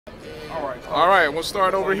All right, we'll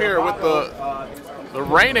start over here with the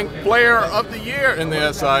reigning player of the year in the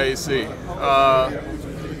SIAC.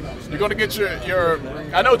 You're going to get your.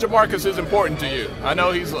 I know Jamarcus is important to you. I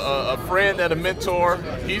know he's a friend and a mentor.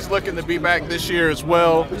 He's looking to be back this year as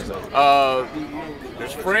well.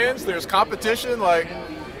 There's friends, there's competition. Like,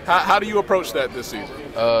 how do you approach that this season?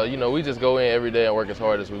 You know, we just go in every day and work as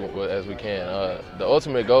hard as we can. The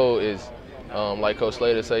ultimate goal is, like Coach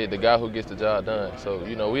Slater say, the guy who gets the job done. So,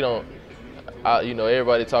 you know, we don't. You know,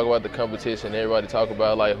 everybody talk about the competition. Everybody talk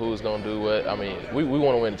about like who's gonna do what. I mean, we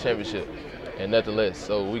want to win the championship, and nothing less.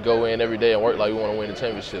 So we go in every day and work like we want to win the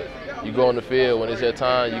championship. You go on the field when it's your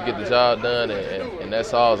time, you get the job done, and that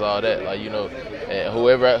solves all that. Like, you know, and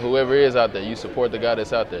whoever is out there, you support the guy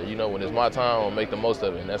that's out there. You know, when it's my time, I'll make the most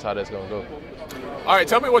of it, and that's how that's gonna go. All right,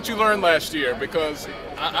 tell me what you learned last year, because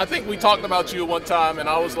I think we talked about you one time, and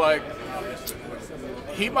I was like,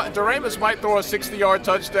 Doremus might throw a 60-yard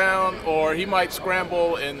touchdown, or he might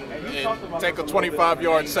scramble and take a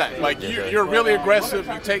 25-yard sack. Like, you're really aggressive.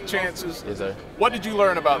 You take chances. Yes, sir. What did you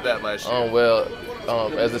learn about that last year? Well,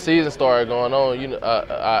 as the season started going on, you know,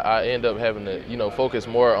 I end up having to, you know, focus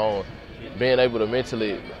more on being able to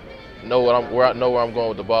mentally know where I'm going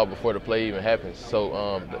with the ball before the play even happens.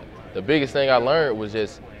 So the biggest thing I learned was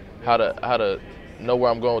just how to know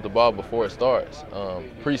where I'm going with the ball before it starts.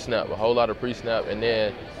 Pre-snap, a whole lot of pre-snap, and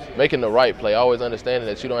then making the right play. Always understanding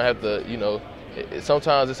that you don't have to, you know,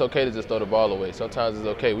 sometimes it's okay to just throw the ball away. Sometimes it's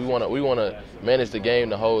okay. We want to manage the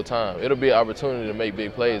game the whole time. It'll be an opportunity to make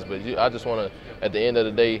big plays, but I just want to, at the end of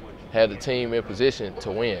the day, have the team in position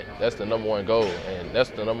to win. That's the #1 goal, and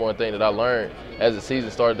that's the #1 thing that I learned as the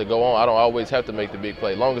season started to go on. I don't always have to make the big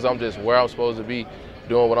play. As long as I'm just where I'm supposed to be,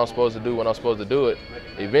 doing what I'm supposed to do when I'm supposed to do it,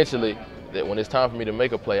 eventually, that when it's time for me to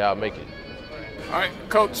make a play, I'll make it. All right,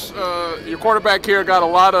 Coach, your quarterback here got a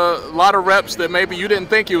lot of reps that maybe you didn't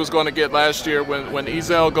think he was going to get last year when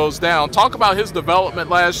Ezel goes down. Talk about his development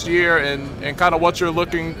last year and kind of what you're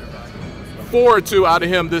looking forward to out of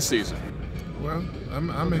him this season. Well,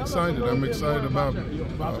 I'm excited. I'm excited about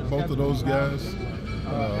both of those guys.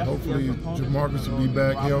 Hopefully Jamarcus will be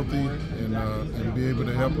back healthy and be able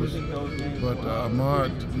to help us. But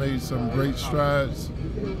Ahmad made some great strides.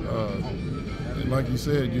 And like you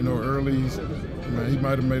said, you know, early, he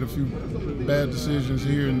might have made a few bad decisions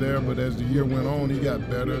here and there, but as the year went on, he got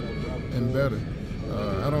better and better.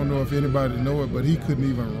 I don't know if anybody know it, but he couldn't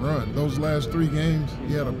even run. Those last 3 games,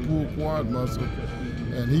 he had a pulled quad muscle,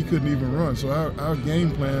 and he couldn't even run. So our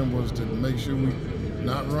game plan was to make sure we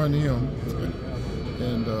not run him.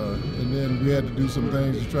 And then we had to do some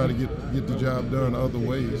things to try to get the job done other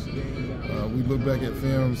ways. We look back at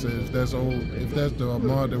film and say if that's the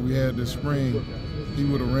Ahmad that we had this spring, he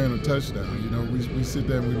would have ran a touchdown. You know, we sit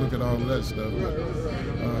there and we look at all of that stuff.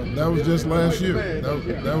 But that was just last year.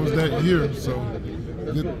 That was that year. So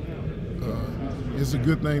it's a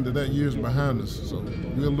good thing that year's behind us. So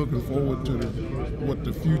we're looking forward to what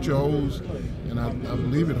the future holds, and I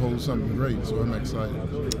believe it holds something great, so I'm excited.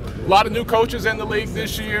 A lot of new coaches in the league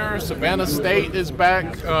this year. Savannah State is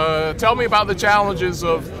back. Tell me about the challenges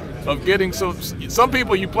of getting some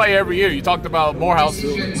people you play every year. You talked about Morehouse,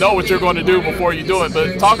 know what you're going to do before you do it,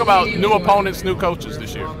 but talk about new opponents, new coaches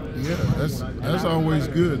this year. Yeah, that's always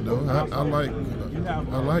good though. I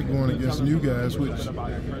like going against new guys, which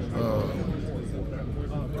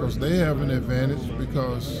because they have an advantage,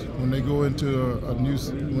 because when they go into a new,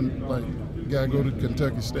 like guy go to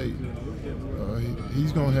Kentucky State,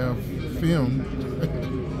 he's gonna have film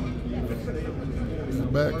for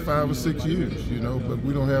back 5 or 6 years, you know, but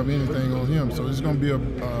we don't have anything on him, so it's gonna be a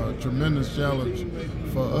tremendous challenge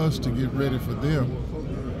for us to get ready for them.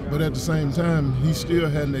 But at the same time, he still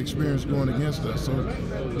had an experience going against us, so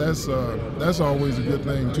that's always a good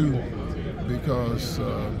thing too, because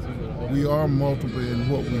we are multiple in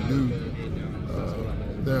what we do.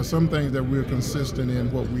 There are some things that we're consistent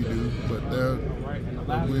in what we do, but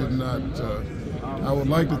we're not. I would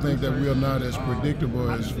like to think that we are not as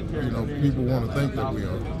predictable as people want to think that we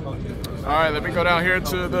are. All right, let me go down here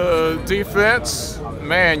to the defense.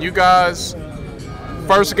 Man, you guys,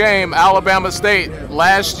 first game, Alabama State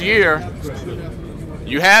last year.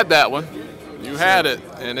 You had that one. You had it,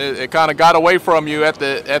 and it kind of got away from you at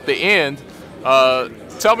the end.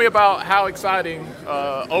 Tell me about how exciting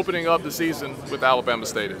opening up the season with Alabama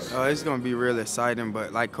State is. It's going to be really exciting,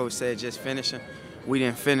 but like Coach said, just finishing. We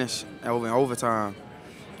didn't finish over in overtime,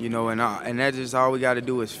 you know, and that's just all we got to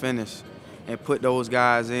do is finish and put those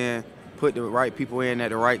guys in, put the right people in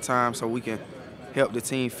at the right time so we can help the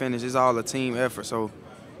team finish. It's all a team effort, so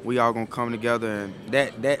we all going to come together, and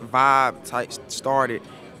that vibe started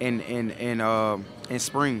in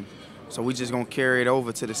spring. So we just gonna carry it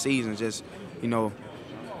over to the season. Just, you know,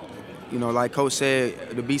 like Coach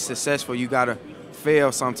said, to be successful, you gotta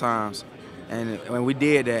fail sometimes, and when we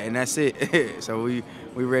did that, and that's it. So we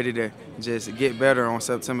ready to just get better on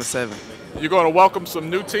September 7th. You're going to welcome some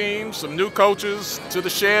new teams, some new coaches to the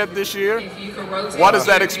Shed this year. What is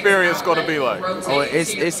that experience going to be like? Oh,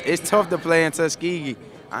 it's tough to play in Tuskegee.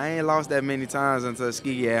 I ain't lost that many times in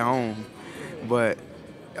Tuskegee at home, but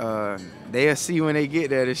they'll see when they get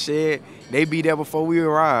there. The Shed, they be there before we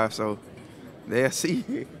arrive, so they'll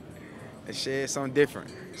see. The Shed's something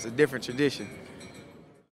different. It's a different tradition.